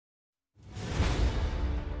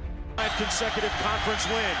consecutive conference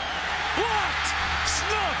win. Blocked!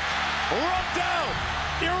 Snuffed! Rubbed out!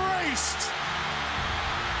 Erased!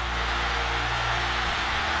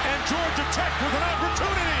 And Georgia Tech with an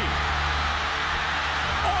opportunity.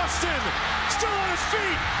 Austin still on his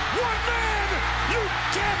feet. One man! You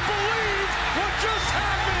can't believe what just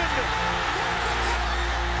happened!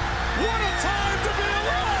 What a time to be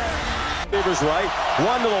alive! Receivers right,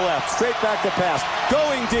 one to the left, straight back to pass,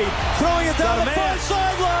 going deep, throwing it down the far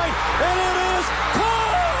sideline, and it is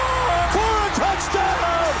caught for a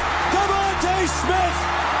touchdown! Devontae Smith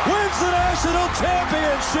wins the national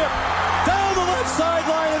championship down the left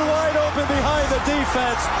sideline and wide open behind the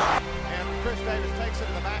defense. And Chris Davis takes it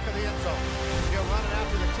to the back of the end zone. He'll run it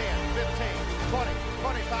after the 10, 15, 20,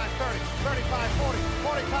 25, 30, 35, 40,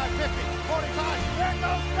 45, 50, 45. There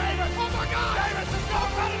goes Davis. Oh my God! Davis is going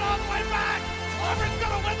to run it all the way back. Auburn's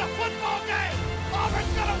going to win the football game.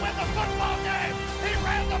 Auburn's going to win the football game. He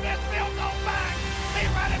ran the missed field goal back. He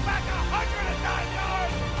ran it back 109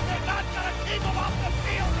 yards. They're not going to keep him off the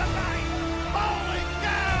field tonight. Holy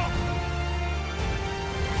cow!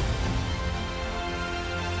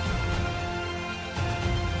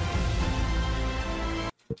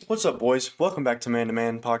 What's up, boys? Welcome back to Man to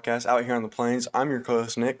Man Podcast out here on the Plains. I'm your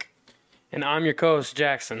co-host, Nick. And I'm your co-host,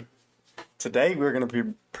 Jackson. Today, we're going to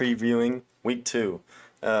be previewing Week 2.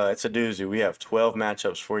 It's a doozy. We have 12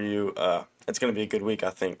 matchups for you. It's going to be a good week, I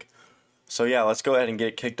think. So, yeah, let's go ahead and get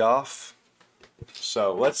it kicked off.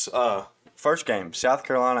 So, first game, South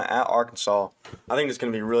Carolina at Arkansas. I think it's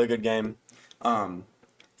going to be a really good game.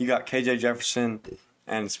 You got KJ Jefferson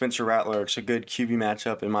and Spencer Rattler. It's a good QB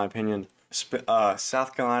matchup, in my opinion.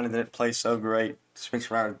 South Carolina didn't play so great.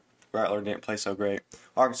 Spencer Rattler didn't play so great.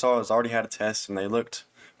 Arkansas has already had a test, and they looked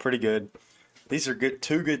pretty good. These are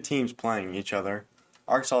two good teams playing each other.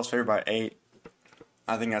 Arkansas is favored by 8.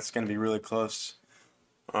 I think that's going to be really close.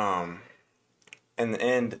 In the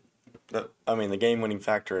end, the game-winning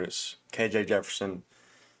factor is KJ Jefferson.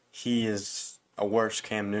 He is a worse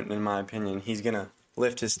Cam Newton, in my opinion. He's going to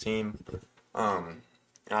lift his team. And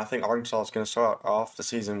I think Arkansas is going to start off the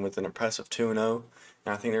season with an impressive 2-0,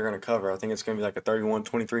 and I think they're going to cover. I think it's going to be like a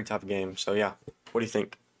 31-23 type of game. So, yeah, what do you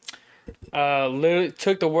think? Literally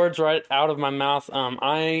took the words right out of my mouth.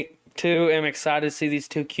 I, too, am excited to see these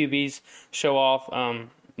two QBs show off.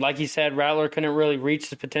 Like you said, Rattler couldn't really reach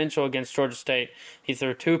his potential against Georgia State. He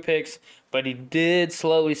threw 2 picks, but he did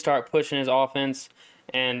slowly start pushing his offense,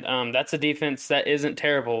 and that's a defense that isn't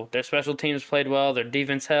terrible. Their special teams played well. Their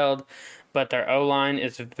defense held. But their O-line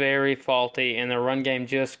is very faulty, and their run game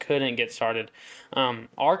just couldn't get started.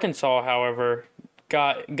 Arkansas, however,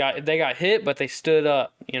 got hit, but they stood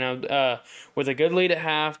up. With a good lead at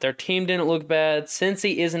half, their team didn't look bad.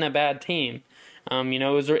 Cincy isn't a bad team.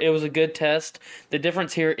 It was a good test. The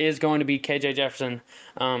difference here is going to be KJ Jefferson.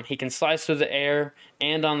 He can slice through the air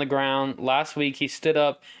and on the ground. Last week, he stood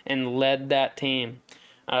up and led that team.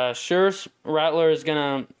 Rattler is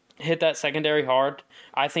going to hit that secondary hard.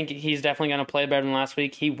 I think he's definitely going to play better than last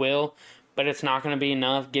week. He will, but it's not going to be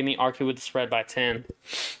enough. Give me Arky with the spread by 10.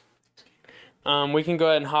 We can go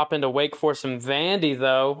ahead and hop into Wake Forest and Vandy,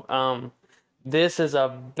 though. This is a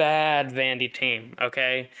bad Vandy team,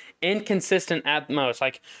 okay? Inconsistent at most.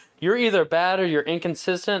 Like, you're either bad or you're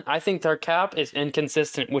inconsistent. I think their cap is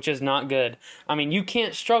inconsistent, which is not good. I mean, you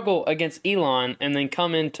can't struggle against Elon and then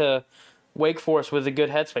come into Wake Forest with a good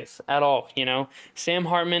headspace at all, Sam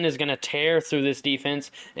Hartman is going to tear through this defense,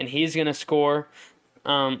 and he's going to score.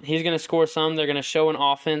 He's going to score some. They're going to show an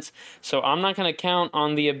offense. So I'm not going to count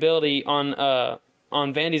on the ability, on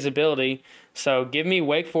Vandy's ability. So give me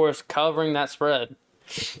Wake Forest covering that spread.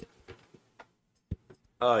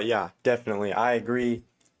 Yeah, definitely. I agree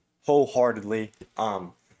wholeheartedly.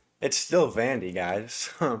 It's still Vandy, guys.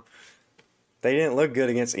 They didn't look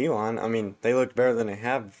good against Elon. I mean, they looked better than they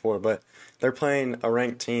have before, but they're playing a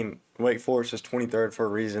ranked team. Wake Forest is 23rd for a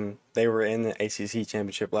reason. They were in the ACC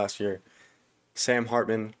championship last year. Sam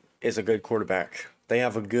Hartman is a good quarterback. They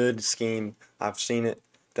have a good scheme. I've seen it.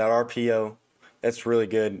 That RPO, that's really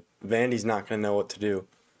good. Vandy's not going to know what to do.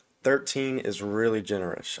 13 is really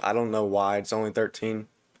generous. I don't know why it's only 13.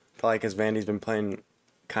 Probably because Vandy's been playing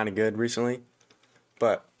kind of good recently.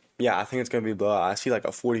 But yeah, I think it's going to be a blowout. I see like a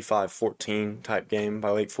 45-14 type game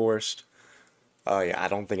by Wake Forest. I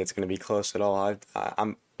don't think it's going to be close at all. I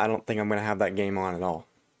don't think I'm going to have that game on at all.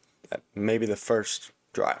 Maybe the first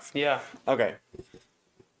drive. Yeah. Okay.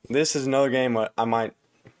 This is another game I might...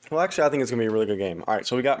 Well, actually, I think it's going to be a really good game. All right,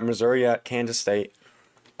 so we got Missouri at Kansas State.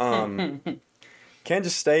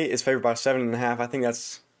 Kansas State is favored by 7.5. I think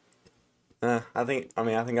that's... I think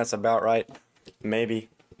that's about right. Maybe.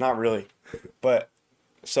 Not really. But...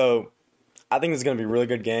 So, I think it's going to be a really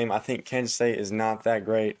good game. I think Kansas State is not that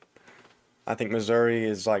great. I think Missouri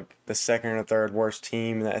is like the second or third worst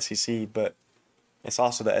team in the SEC, but it's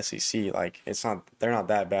also the SEC. Like they're not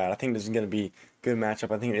that bad. I think this is going to be a good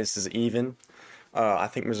matchup. I think this is even. I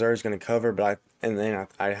think Missouri's going to cover, but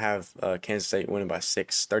I have Kansas State winning by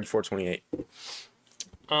 6, 34-28.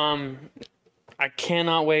 I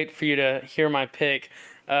cannot wait for you to hear my pick.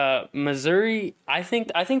 Missouri, I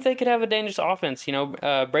think they could have a dangerous offense. You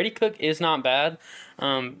know, Brady Cook is not bad.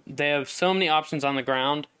 They have so many options on the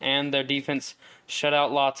ground, and their defense shut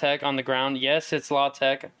out La Tech on the ground. Yes, it's La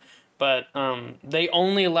Tech, but they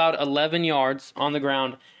only allowed 11 yards on the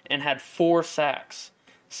ground and had 4 sacks.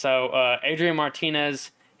 So Adrian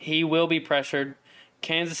Martinez, he will be pressured.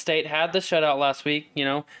 Kansas State had the shutout last week. You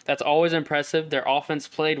know, that's always impressive. Their offense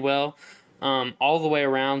played well all the way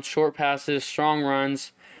around. Short passes, strong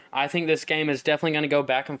runs. I think this game is definitely going to go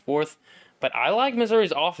back and forth. But I like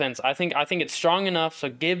Missouri's offense. I think it's strong enough. So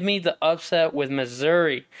give me the upset with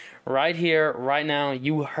Missouri right here, right now.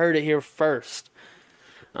 You heard it here first.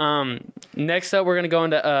 Next up, we're going to go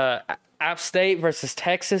into App State versus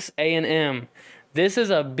Texas A&M. This is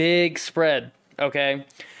a big spread, okay?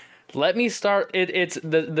 Let me start. It's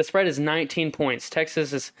the spread is 19 points.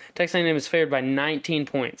 Texas A&M is favored by 19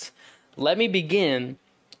 points. Let me begin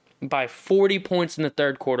by 40 points in the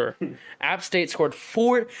third quarter. App State scored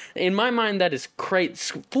 4. In my mind, that is great.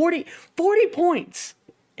 40 points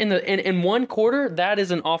in one quarter. That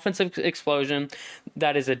is an offensive explosion.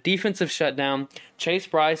 That is a defensive shutdown. Chase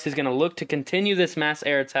Bryce is going to look to continue this mass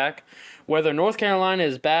air attack. Whether North Carolina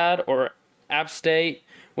is bad or App State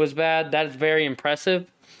was bad, that is very impressive.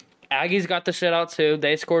 Aggies got the shutout too.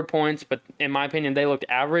 They scored points, but in my opinion, they looked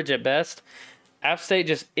average at best. App State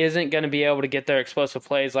just isn't going to be able to get their explosive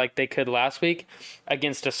plays like they could last week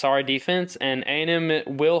against a sorry defense, and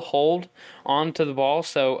A&M will hold on to the ball.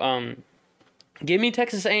 So give me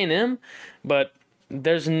Texas A&M, but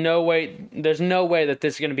there's no way that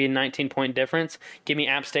this is going to be a 19-point difference. Give me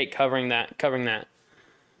App State covering that.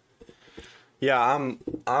 Yeah,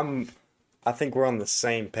 I think we're on the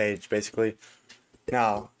same page basically.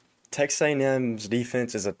 Now, Texas A&M's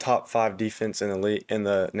defense is a top 5 defense in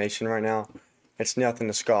the nation right now. It's nothing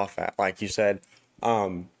to scoff at, like you said.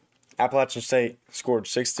 Appalachian State scored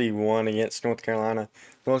 61 against North Carolina.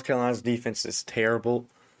 North Carolina's defense is terrible.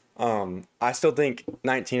 I still think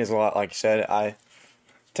 19 is a lot, like you said.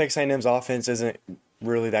 Texas A&M's offense isn't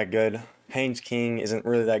really that good. Haynes King isn't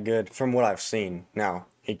really that good from what I've seen. Now,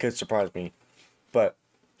 he could surprise me. But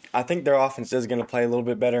I think their offense is going to play a little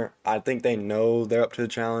bit better. I think they know they're up to the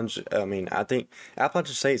challenge. I mean, I think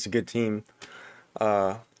Appalachian State's a good team.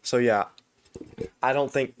 So, yeah, I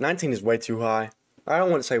don't think 19 is way too high. I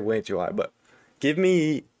don't want to say way too high, but give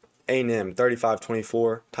me A&M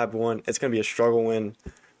 35-24 type of one. It's going to be a struggle win.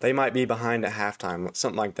 They might be behind at halftime,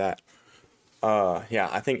 something like that. Yeah,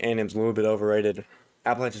 I think A&M's a little bit overrated.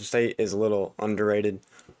 Appalachian State is a little underrated.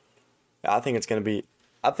 I think it's going to be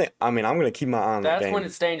I'm going to keep my eye on that game. That's when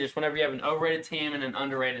it's dangerous. Whenever you have an overrated team and an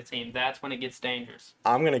underrated team, that's when it gets dangerous.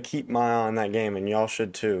 I'm going to keep my eye on that game, and y'all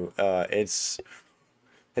should too. I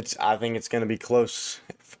think it's going to be close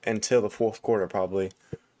until the fourth quarter, probably.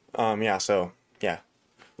 Iowa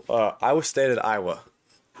State at Iowa.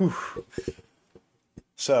 Whew.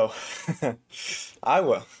 So,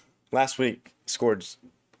 Iowa last week scored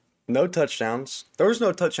no touchdowns. There was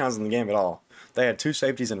no touchdowns in the game at all. They had 2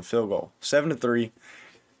 safeties and a field goal. 7-3.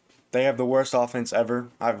 They have the worst offense ever.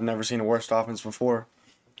 I've never seen a worse offense before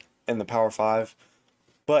in the Power 5.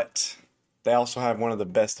 But they also have one of the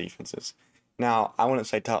best defenses. Now, I wouldn't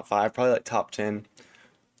say top 5, probably like top 10.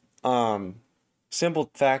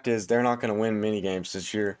 Simple fact is they're not going to win many games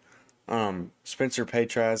this year. Spencer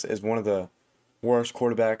Petras is one of the worst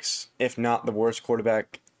quarterbacks, if not the worst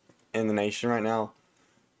quarterback in the nation right now.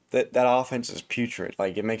 That offense is putrid.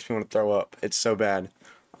 Like, it makes me want to throw up. It's so bad.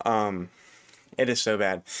 It is so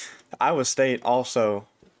bad. Iowa State also,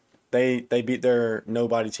 they beat their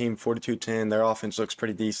nobody team 42-10. Their offense looks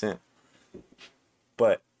pretty decent.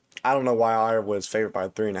 But I don't know why Iowa was favored by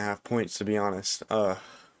 3.5 points, to be honest.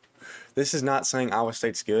 This is not saying Iowa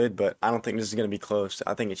State's good, but I don't think this is going to be close.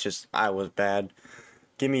 I think it's just Iowa's bad.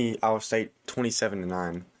 Give me Iowa State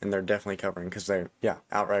 27-9, and they're definitely covering because they're,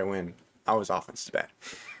 outright win. Iowa's offense is bad.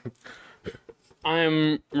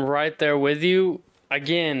 I'm right there with you.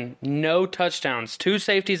 Again, no touchdowns. 2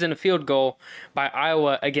 safeties and a field goal by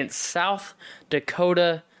Iowa against South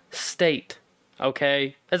Dakota State.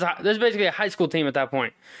 Okay? There's basically a high school team at that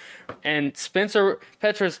point. And Spencer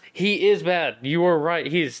Petras, he is bad. You were right.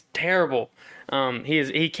 He is terrible.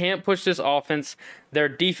 He can't push this offense. Their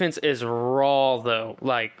defense is raw, though.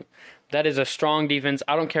 Like, That is a strong defense.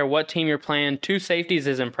 I don't care what team you're playing. 2 safeties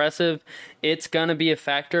is impressive. It's going to be a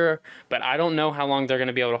factor, but I don't know how long they're going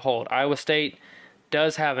to be able to hold. Iowa State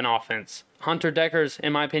does have an offense. Hunter Deckers,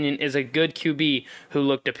 in my opinion, is a good QB who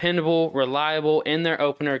looked dependable, reliable in their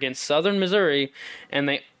opener against Southern Missouri, and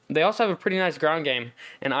they also have a pretty nice ground game.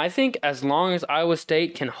 And I think as long as Iowa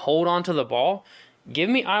State can hold on to the ball, give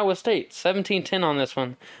me Iowa State 17-10 on this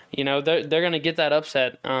one. You know, they're going to get that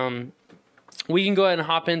upset. We can go ahead and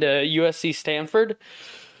hop into USC Stanford.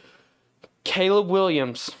 Caleb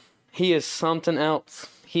Williams, he is something else.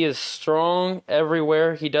 He is strong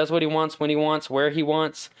everywhere. He does what he wants, when he wants, where he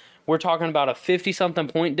wants. We're talking about a 50-something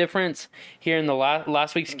point difference here in the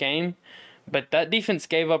last week's game. But that defense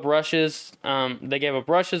gave up rushes. They gave up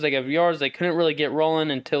rushes. They gave up yards. They couldn't really get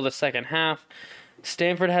rolling until the second half.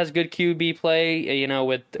 Stanford has good QB play, you know,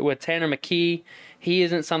 with Tanner McKee. He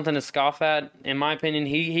isn't something to scoff at. In my opinion,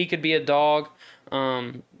 he could be a dog.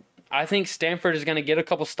 I think Stanford is going to get a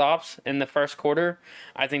couple stops in the first quarter.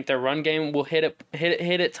 I think their run game will hit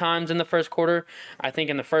at times in the first quarter. I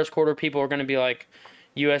think in the first quarter, people are going to be like,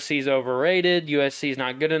 USC's overrated. USC's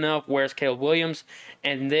not good enough. Where's Caleb Williams?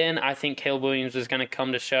 And then I think Caleb Williams is going to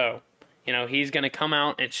come to show. You know, he's going to come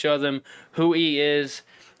out and show them who he is.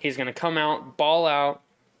 He's going to come out, ball out.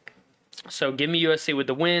 So give me USC with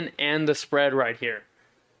the win and the spread right here.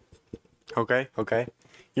 Okay.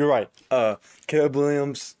 You're right. Caleb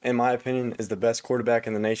Williams, in my opinion, is the best quarterback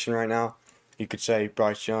in the nation right now. You could say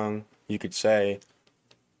Bryce Young. You could say,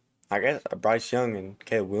 I guess, Bryce Young and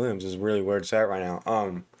Caleb Williams is really where it's at right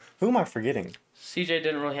now. Who am I forgetting? CJ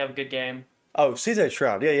didn't really have a good game. Oh, CJ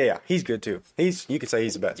Stroud. Yeah. He's good too. You could say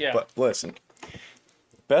he's the best. Yeah. But listen,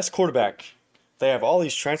 best quarterback. They have all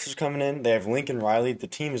these transfers coming in. They have Lincoln Riley. The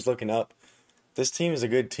team is looking up. This team is a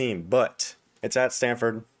good team, but it's at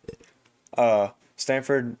Stanford.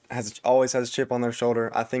 Stanford always has a chip on their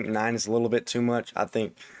shoulder. I think 9 is a little bit too much.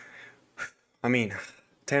 Tanner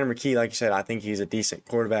McKee, like you said, I think he's a decent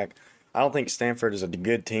quarterback. I don't think Stanford is a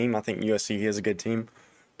good team. I think USC is a good team.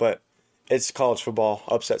 But it's college football.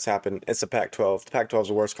 Upsets happen. It's the Pac-12. The Pac-12 is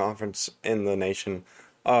the worst conference in the nation.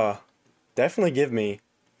 Definitely give me,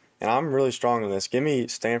 and I'm really strong on this, give me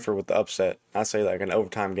Stanford with the upset. I say like an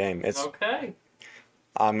overtime game. It's okay.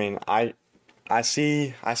 I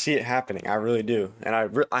see it happening. I really do. And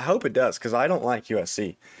I hope it does because I don't like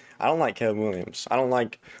USC. I don't like Caleb Williams. I don't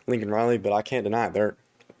like Lincoln Riley, but I can't deny it.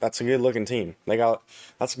 That's a good-looking team.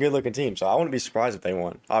 That's a good-looking team. So I wouldn't be surprised if they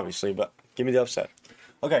won, obviously, but give me the upset.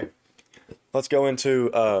 Okay, let's go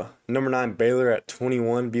into number 9 Baylor at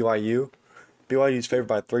 21 BYU. BYU's favored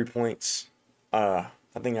by 3 points. I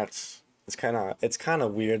think it's kind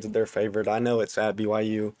of weird that they're favored. I know it's at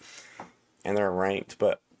BYU and they're ranked,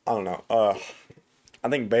 but I don't know. I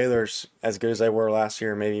think Baylor's as good as they were last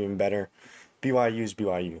year, maybe even better. BYU's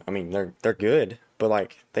BYU. I mean, they're good, but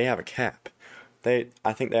like they have a cap.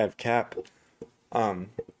 I think they have cap.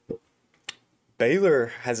 Baylor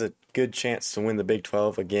has a good chance to win the Big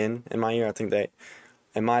 12 again in my year.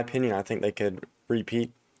 In my opinion, I think they could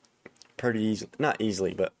repeat pretty easy. Not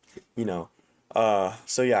easily, but you know.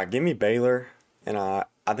 So yeah, give me Baylor, and I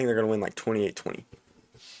think they're gonna win like 28-20.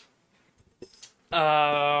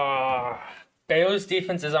 Baylor's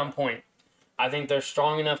defense is on point. I think they're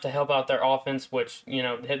strong enough to help out their offense, which, you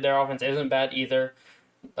know, their offense isn't bad either.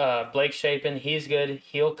 Blake Shapen, he's good.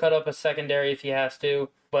 He'll cut up a secondary if he has to.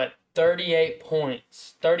 But 38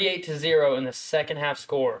 points, 38-0 in the second half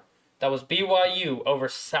score. That was BYU over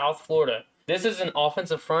South Florida. This is an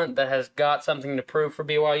offensive front that has got something to prove for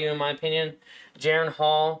BYU, in my opinion. Jaron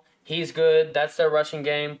Hall, he's good. That's their rushing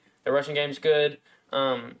game. Their rushing game's good.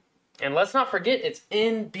 And let's not forget, it's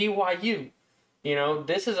in BYU. You know,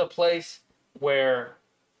 this is a place where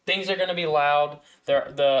things are going to be loud.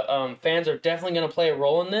 The fans are definitely going to play a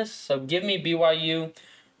role in this. So give me BYU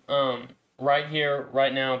right here,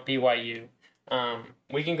 right now, BYU.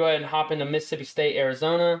 We can go ahead and hop into Mississippi State,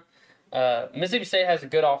 Arizona. Mississippi State has a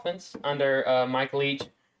good offense under Mike Leach.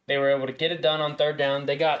 They were able to get it done on third down.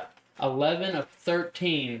 They got 11 of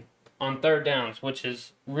 13 on third downs, which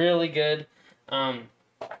is really good.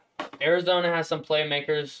 Arizona has some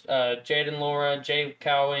playmakers, Jaden Laura, Jay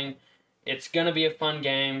Cowing. It's going to be a fun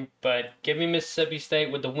game, but give me Mississippi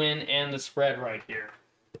State with the win and the spread right here.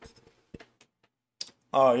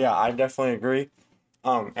 Oh, yeah, I definitely agree.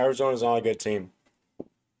 Arizona's not a good team.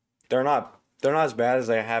 They're not as bad as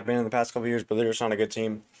they have been in the past couple of years, but they're just not a good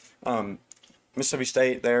team. Mississippi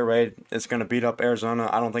State, they're ready. It's going to beat up Arizona.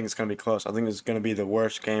 I don't think it's going to be close. I think it's going to be the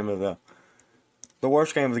worst game of the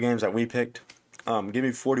games that we picked. Give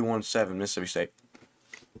me 41-7 Mississippi State.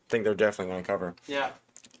 I think they're definitely going to cover. Yeah.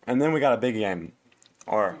 And then we got a big game,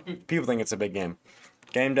 or people think it's a big game.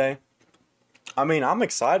 Game day, I mean, I'm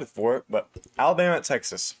excited for it, but Alabama at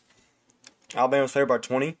Texas. Alabama's favored by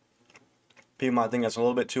 20. People might think that's a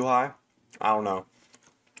little bit too high. I don't know.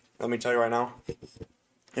 Let me tell you right now,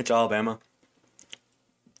 it's Alabama.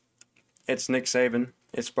 It's Nick Saban.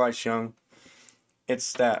 It's Bryce Young.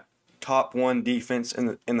 It's that top 1 defense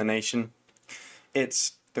in the nation.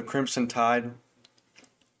 It's the Crimson Tide.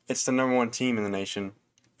 It's the number 1 team in the nation.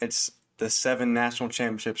 It's the 7 national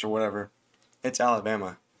championships or whatever. It's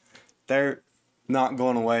Alabama. They're not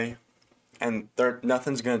going away, and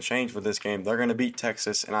nothing's going to change with this game. They're going to beat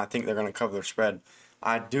Texas, and I think they're going to cover their spread.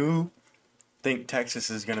 I do think Texas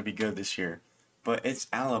is going to be good this year, but it's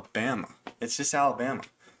Alabama. It's just Alabama.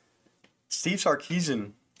 Steve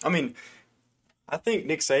Sarkisian, I think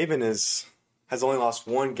Nick Saban has only lost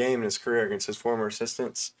 1 game in his career against his former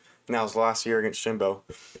assistants, and that was last year against Jimbo.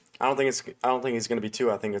 I don't think he's going to be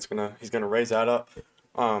 2. I think he's going to raise that up.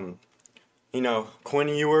 Quinn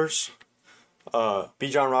Ewers,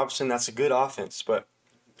 Bijan Robinson, that's a good offense, but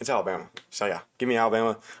it's Alabama. So yeah, give me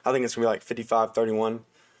Alabama. I think it's going to be like 55-31.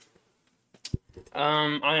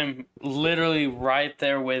 I am literally right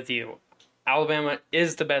there with you. Alabama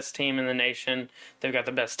is the best team in the nation. They've got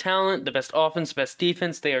the best talent, the best offense, best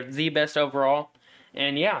defense. They are the best overall.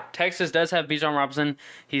 And yeah, Texas does have Bijan Robinson.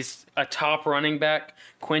 He's a top running back.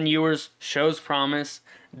 Quinn Ewers shows promise.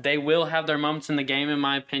 They will have their moments in the game, in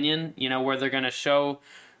my opinion, where they're going to show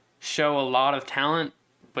a lot of talent.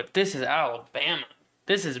 But this is Alabama.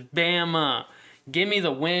 This is Bama. Give me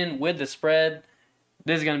the win with the spread.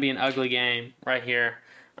 This is going to be an ugly game right here.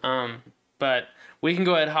 But we can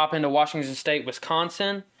go ahead and hop into Washington State,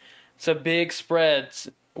 Wisconsin. It's a big spread.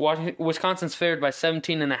 Wisconsin's favored by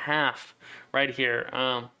 17.5 right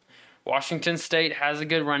here. Washington State has a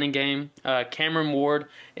good running game. Cameron Ward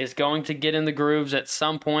is going to get in the grooves at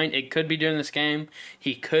some point. It could be during this game.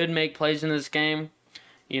 He could make plays in this game,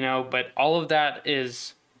 but all of that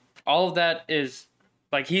is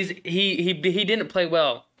like he didn't play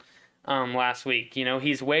well last week.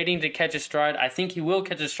 He's waiting to catch his stride. I think he will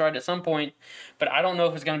catch his stride at some point, but I don't know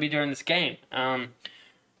if it's going to be during this game.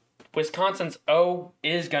 Wisconsin's O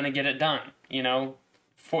is going to get it done,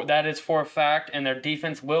 that is for a fact, and their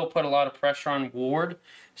defense will put a lot of pressure on Ward.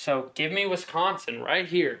 So give me Wisconsin right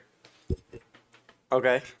here.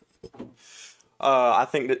 Okay. I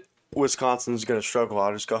think that Wisconsin's going to struggle.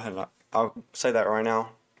 I'll just go ahead and I'll say that right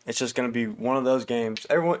now. It's just going to be one of those games.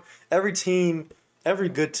 Every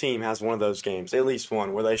good team has one of those games, at least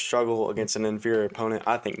one, where they struggle against an inferior opponent.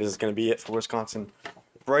 I think this is going to be it for Wisconsin.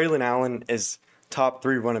 Braylon Allen is top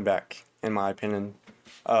 3 running back, in my opinion.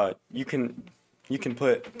 You can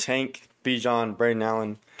put Tank, Bijan, Braylon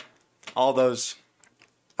Allen, all those.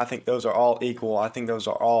 I think those are all equal. I think those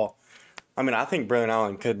are all. I think Braylon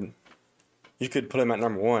Allen you could put him at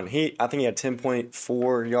number 1. I think he had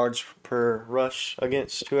 10.4 yards per rush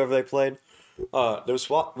against whoever they played.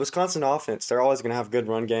 The Wisconsin offense, they're always going to have a good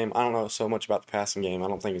run game. I don't know so much about the passing game. I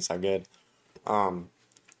don't think it's that good.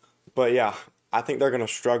 But yeah, I think they're going to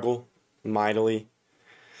struggle mightily.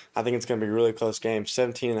 I think it's going to be a really close game.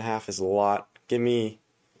 17.5 is a lot. Give me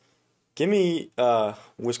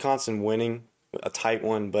Wisconsin winning, a tight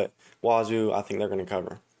one, but Wazoo, I think they're going to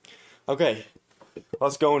cover. Okay,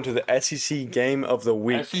 let's go into the SEC game of the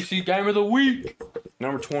week. SEC game of the week.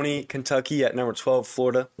 Number 20, Kentucky at number 12,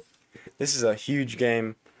 Florida. This is a huge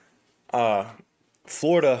game.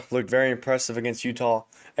 Florida looked very impressive against Utah.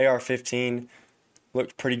 AR-15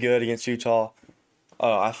 looked pretty good against Utah.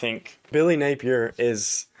 I think Billy Napier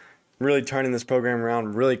is really turning this program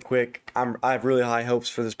around really quick. I have really high hopes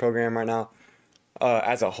for this program right now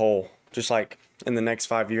as a whole. Just like in the next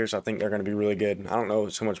 5 years, I think they're going to be really good. I don't know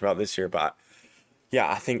so much about this year, but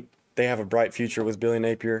yeah, I think they have a bright future with Billy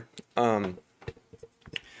Napier.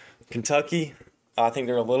 Kentucky, I think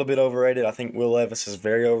they're a little bit overrated. I think Will Levis is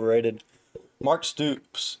very overrated. Mark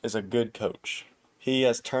Stoops is a good coach. He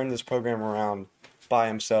has turned this program around by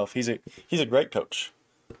himself. He's a great coach.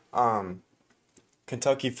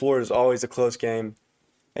 Kentucky, Florida is always a close game.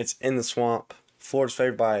 It's in the swamp. Florida's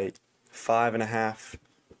favored by 5.5.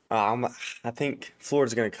 I think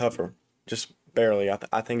Florida's going to cover, just barely.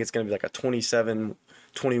 I think it's going to be like a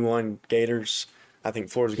 27-21 Gators. I think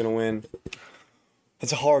Florida's going to win.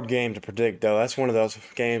 It's a hard game to predict, though. That's one of those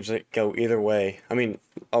games that go either way.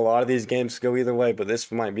 A lot of these games go either way, but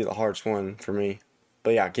this might be the hardest one for me.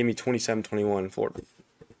 But yeah, give me 27-21 Florida.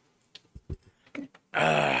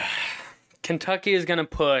 Kentucky is going to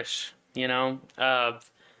push,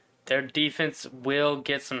 Their defense will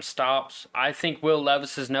get some stops. I think Will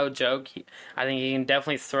Levis is no joke. I think he can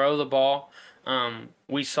definitely throw the ball.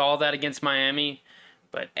 We saw that against Miami.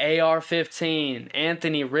 But AR-15,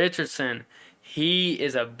 Anthony Richardson, He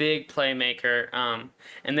is a big playmaker,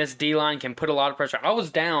 and this D-line can put a lot of pressure. I was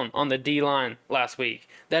down on the D-line last week.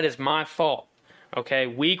 That is my fault. Okay,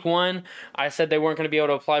 week 1, I said they weren't going to be able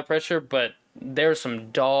to apply pressure, but there's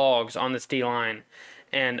some dogs on this D-line,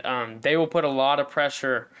 and they will put a lot of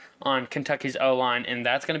pressure on Kentucky's O-line, and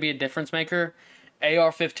that's going to be a difference maker.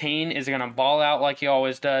 AR-15 is going to ball out like he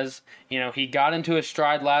always does. You know, he got into his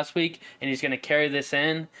stride last week, and he's going to carry this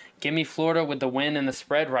in. Give me Florida with the win and the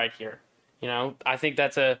spread right here. You know, I think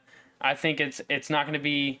it's not going to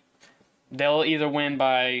be. They'll either win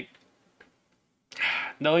by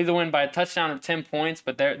a touchdown or 10 points,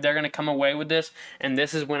 but they're going to come away with this, and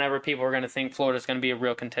this is whenever people are going to think Florida's going to be a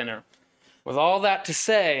real contender. With all that to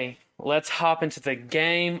say, let's hop into the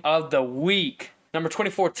game of the week. Number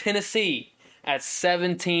 24, Tennessee at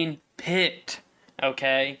 17, Pitt.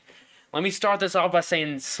 Okay? Let me start this off by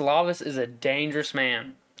saying Slavis is a dangerous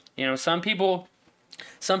man. You know, some people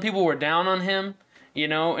were down on him, you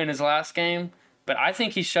know, in his last game, but I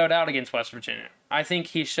think he showed out against West Virginia. I think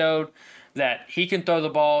he showed that he can throw the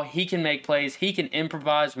ball, he can make plays, he can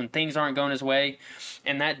improvise when things aren't going his way,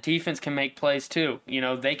 and that defense can make plays too. You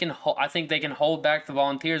know, I think they can hold back the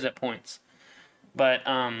Volunteers at points. But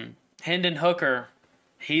Hendon Hooker,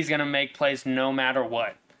 he's going to make plays no matter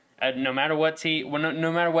what. No matter what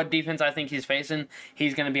defense I think he's facing,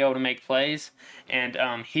 he's going to be able to make plays, and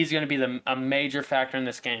he's going to be a major factor in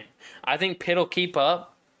this game. I think Pitt will keep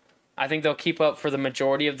up. I think they'll keep up for the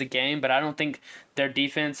majority of the game, but I don't think their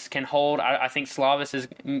defense can hold. I think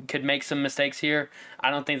Slavis could make some mistakes here.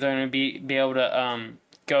 I don't think they're going to be able to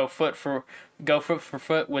go foot for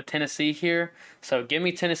foot with Tennessee here. So give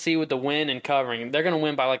me Tennessee with the win and covering. They're going to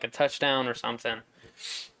win by like a touchdown or something.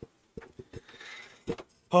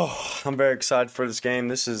 Oh, I'm very excited for this game.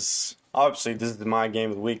 This is my game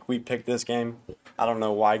of the week. We picked this game. I don't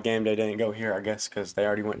know why game day didn't go here, I guess because they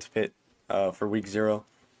already went to Pitt for week 0.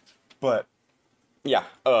 But, yeah,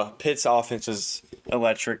 Pitt's offense is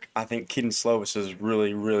electric. I think Kedon Slovis is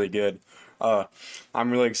really, really good. I'm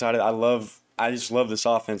really excited. I just love this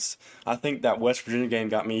offense. I think that West Virginia game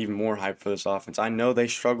got me even more hyped for this offense. I know they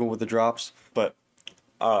struggle with the drops, but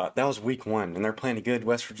that was week 1, and they're playing a good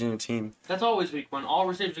West Virginia team. That's always week 1. All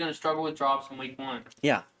receivers are going to struggle with drops in week 1.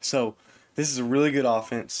 Yeah, so this is a really good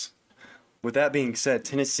offense. With that being said,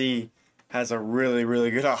 Tennessee has a really, really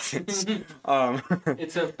good offense.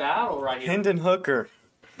 It's a battle right here. Hendon Hooker.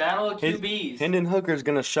 Battle of QBs. Hendon Hooker's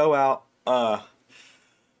going to show out.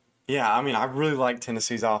 Yeah, I mean, I really like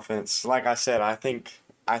Tennessee's offense. Like I said, I think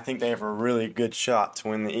they have a really good shot to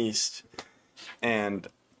win the East. And,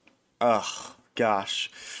 gosh,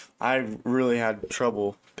 I really had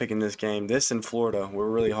trouble picking this game. This and Florida were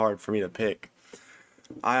really hard for me to pick.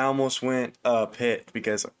 I almost went Pitt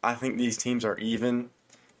because I think these teams are even.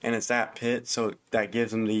 And it's at Pitt, so that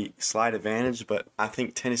gives them the slight advantage. But I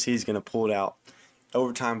think Tennessee's going to pull it out.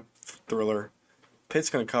 Overtime thriller. Pitt's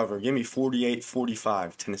going to cover. Give me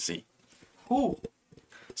 48-45, Tennessee. Ooh.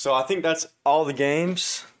 So I think that's all the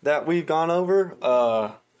games that we've gone over.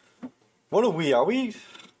 What are we?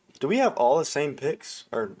 Do we have all the same picks?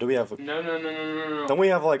 Or do we have... No. Don't we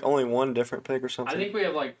have like only one different pick or something? I think we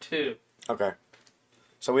have like 2. Okay.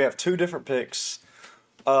 So we have 2 different picks.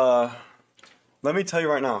 Let me tell you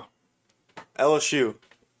right now, LSU.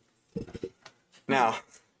 Now,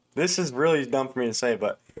 this is really dumb for me to say,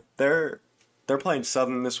 but they're playing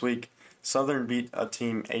Southern this week. Southern beat a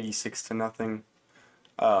team 86-0.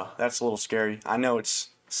 That's a little scary. I know it's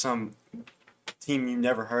some team you've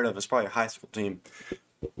never heard of. It's probably a high school team.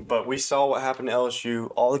 But we saw what happened to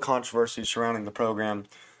LSU, all the controversy surrounding the program.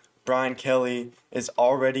 Brian Kelly is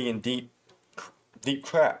already in deep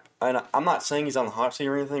crap. And I'm not saying he's on the hot seat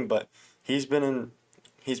or anything, but he's been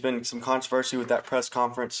in some controversy with that press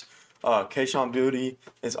conference. Keyshawn Boutte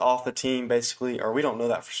is off the team basically, or we don't know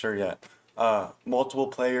that for sure yet. Multiple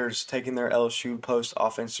players taking their LSU post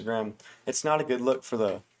off Instagram. It's not a good look for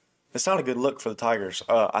the Tigers.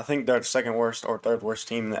 I think they're the second worst or third worst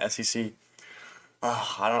team in the SEC.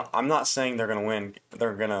 I'm not saying they're gonna win.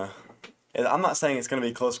 I'm not saying it's gonna be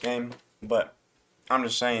a close game, but I'm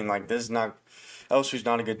just saying like LSU's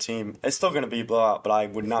not a good team. It's still gonna be a blowout, but I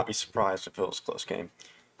would not be surprised if it was a close game.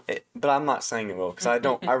 But I'm not saying it will because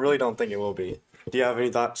I really don't think it will be. Do you have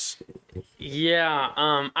any thoughts? Yeah,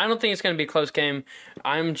 I don't think it's going to be a close game.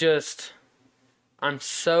 I'm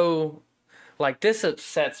so, this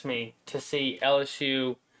upsets me to see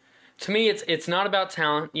LSU. To me, it's not about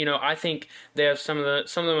talent. You know, I think they have some of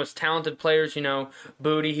the most talented players. You know,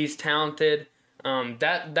 Boutte, he's talented.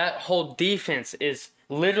 That whole defense is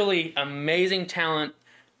literally amazing talent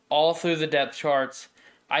all through the depth charts.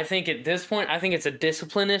 I think at this point, I think it's a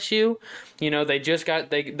discipline issue. You know, they've got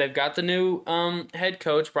the new head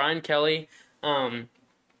coach, Brian Kelly,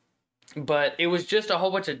 but it was just a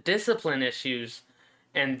whole bunch of discipline issues,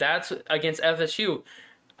 and that's against FSU.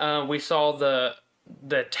 We saw the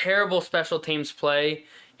terrible special teams play.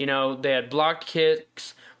 You know, they had blocked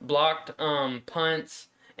kicks, blocked punts,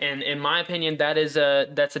 and in my opinion, that's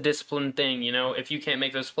a discipline thing. You know, if you can't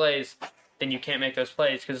make those plays, then you can't make those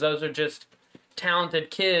plays, because those are just talented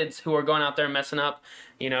kids who are going out there and messing up.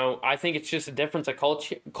 You know, I think it's just a difference of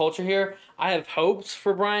culture here. I have hopes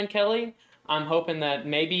for Brian Kelly. I'm hoping that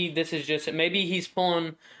maybe he's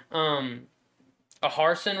pulling a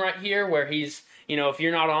Harsin right here, where he's, you know, if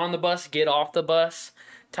you're not on the bus, get off the bus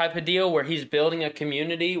type of deal, where he's building a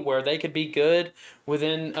community where they could be good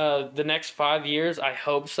within the next 5 years. I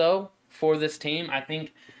hope so for this team. I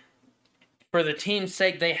think for the team's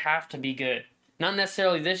sake, they have to be good. Not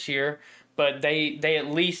necessarily this year, but they at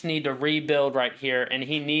least need to rebuild right here, and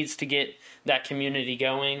he needs to get that community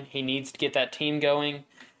going. He needs to get that team going,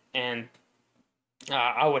 and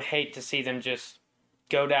I would hate to see them just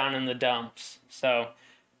go down in the dumps. So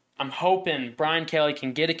I'm hoping Brian Kelly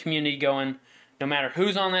can get a community going. No matter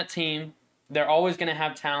who's on that team, they're always going to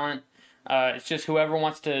have talent. It's just whoever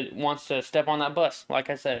wants to step on that bus. Like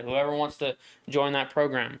I said, whoever wants to join that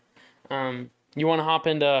program. You want to hop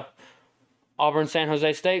into Auburn San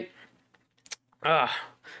Jose State?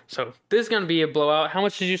 So this is going to be a blowout. How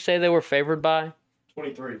much did you say they were favored by?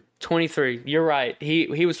 23. You're right.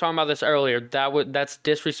 He was talking about this earlier. That's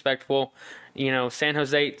disrespectful. You know, San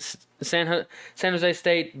Jose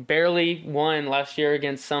State barely won last year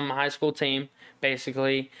against some high school team,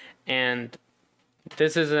 basically, and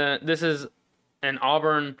this is an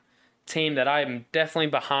Auburn team that I'm definitely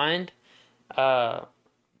behind. They're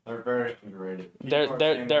very underrated.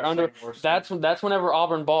 They're under. That's whenever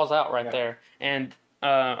Auburn balls out right there. And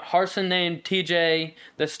Harsin named TJ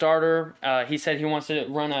the starter. He said he wants to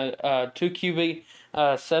run a 2 QB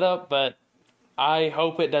setup, but I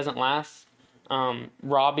hope it doesn't last.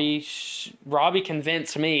 Robbie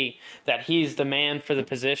convinced me that he's the man for the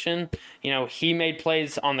position. You know, he made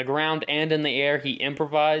plays on the ground and in the air. He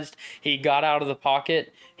improvised. He got out of the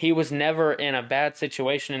pocket. He was never in a bad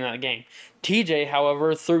situation in that game. TJ,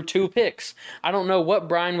 however, threw 2 picks. I don't know what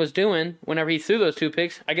Brian was doing whenever he threw those 2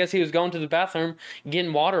 picks. I guess he was going to the bathroom,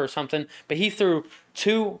 getting water or something. But he threw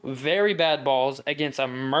 2 very bad balls against a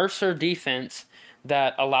Mercer defense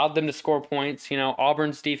that allowed them to score points. You know,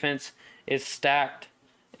 Auburn's defense is stacked,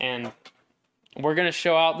 and we're going to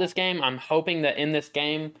show out this game. I'm hoping that in this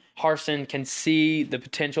game, Harsin can see the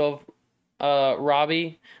potential of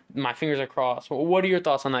Robbie. My fingers are crossed. What are your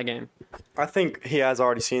thoughts on that game? I think he has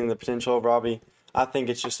already seen the potential of Robbie. I think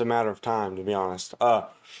it's just a matter of time, to be honest.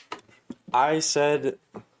 I said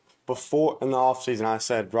before in the offseason, I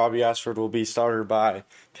said Robbie Ashford will be starter by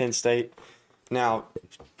Penn State. Now,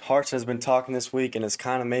 Harsin has been talking this week, and it's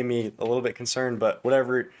kind of made me a little bit concerned, but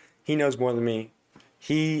whatever. He knows more than me.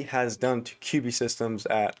 He has done 2 QB systems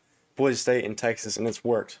at Boise State and Texas, and it's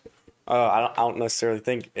worked. I don't necessarily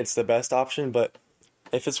think it's the best option, but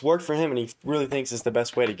if it's worked for him and he really thinks it's the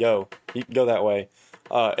best way to go, you can go that way.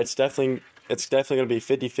 It's definitely going to be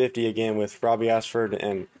 50-50 again with Robbie Ashford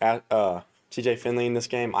and TJ Finley in this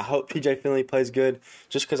game. I hope TJ Finley plays good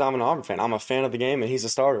just because I'm an Auburn fan. I'm a fan of the game, and he's a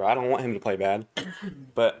starter. I don't want him to play bad.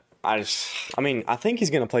 But I think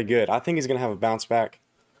he's going to play good. I think he's going to have a bounce back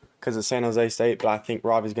because of San Jose State, but I think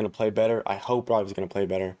Robbie's going to play better. I hope Robbie's going to play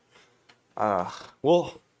better.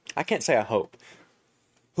 Well, I can't say I hope.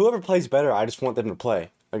 Whoever plays better, I just want them to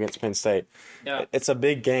play against Penn State. Yeah. It's a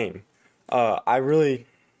big game. I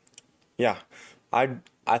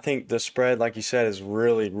think the spread, like you said, is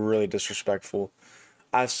really, really disrespectful.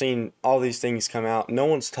 I've seen all these things come out. No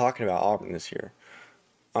one's talking about Auburn this year.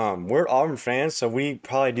 We're Auburn fans, so we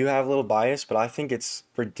probably do have a little bias, but I think it's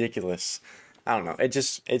ridiculous. I don't know.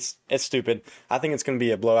 It's stupid. I think it's going to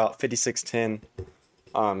be a blowout, 56-10.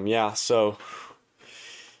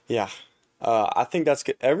 I think that's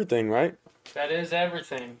everything, right? That is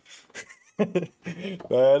everything.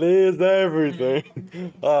 That is everything.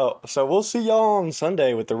 So we'll see y'all on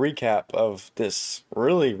Sunday with the recap of this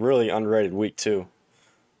really, really underrated week 2.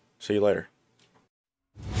 See you later.